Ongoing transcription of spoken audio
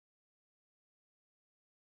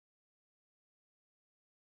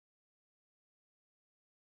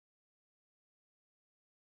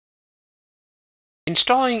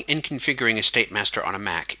Installing and configuring EstateMaster on a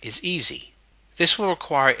Mac is easy. This will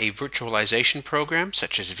require a virtualization program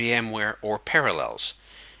such as VMware or Parallels,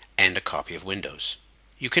 and a copy of Windows.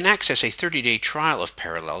 You can access a 30-day trial of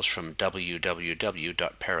Parallels from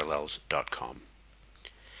www.parallels.com.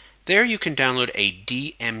 There you can download a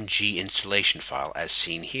DMG installation file as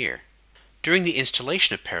seen here. During the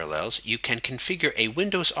installation of Parallels, you can configure a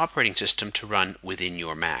Windows operating system to run within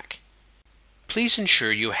your Mac. Please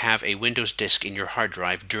ensure you have a Windows disk in your hard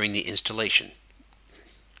drive during the installation.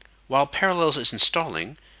 While Parallels is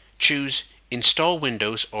installing, choose Install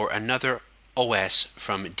Windows or another OS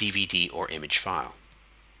from DVD or image file.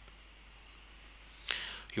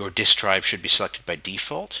 Your disk drive should be selected by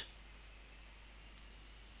default,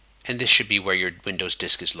 and this should be where your Windows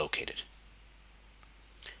disk is located.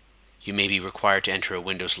 You may be required to enter a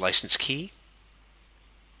Windows license key.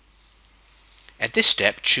 At this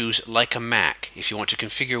step, choose Like a Mac if you want to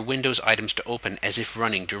configure Windows items to open as if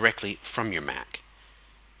running directly from your Mac.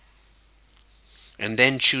 And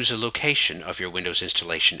then choose a location of your Windows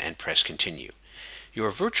installation and press Continue. Your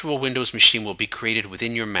virtual Windows machine will be created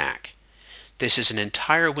within your Mac. This is an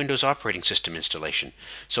entire Windows operating system installation,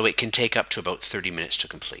 so it can take up to about 30 minutes to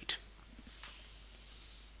complete.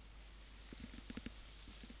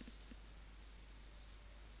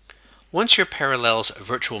 Once your Parallels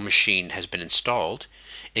virtual machine has been installed,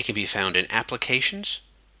 it can be found in Applications,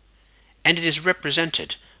 and it is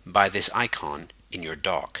represented by this icon in your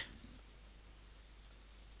dock.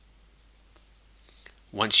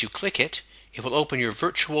 Once you click it, it will open your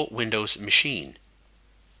virtual Windows machine.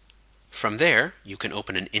 From there, you can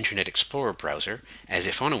open an Internet Explorer browser, as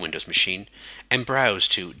if on a Windows machine, and browse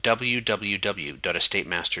to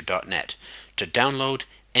www.estatemaster.net to download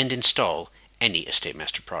and install any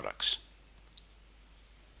EstateMaster products.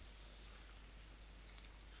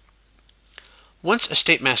 Once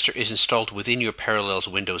EstateMaster is installed within your Parallels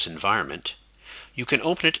Windows environment, you can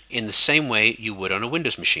open it in the same way you would on a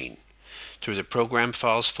Windows machine, through the Program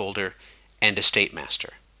Files folder and EstateMaster.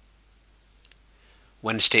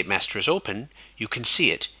 When EstateMaster is open, you can see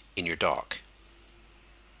it in your dock.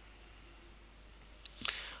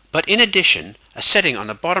 But in addition, a setting on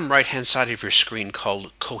the bottom right-hand side of your screen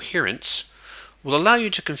called Coherence will allow you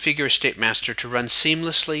to configure EstateMaster to run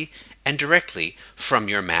seamlessly and directly from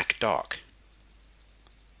your Mac dock.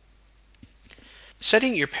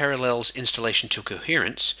 Setting your Parallels installation to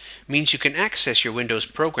Coherence means you can access your Windows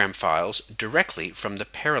program files directly from the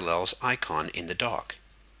Parallels icon in the dock.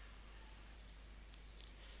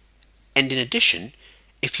 And in addition,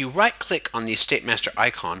 if you right-click on the EstateMaster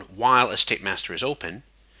icon while EstateMaster is open,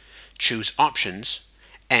 choose Options,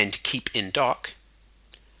 and Keep in Dock,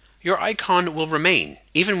 your icon will remain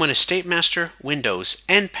even when EstateMaster, Windows,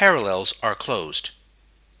 and Parallels are closed.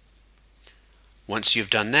 Once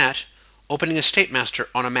you've done that, opening EstateMaster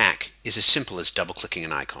on a Mac is as simple as double-clicking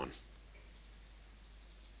an icon.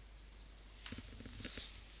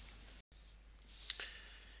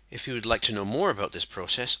 If you would like to know more about this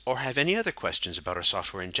process or have any other questions about our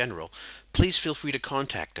software in general, please feel free to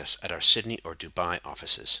contact us at our Sydney or Dubai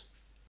offices.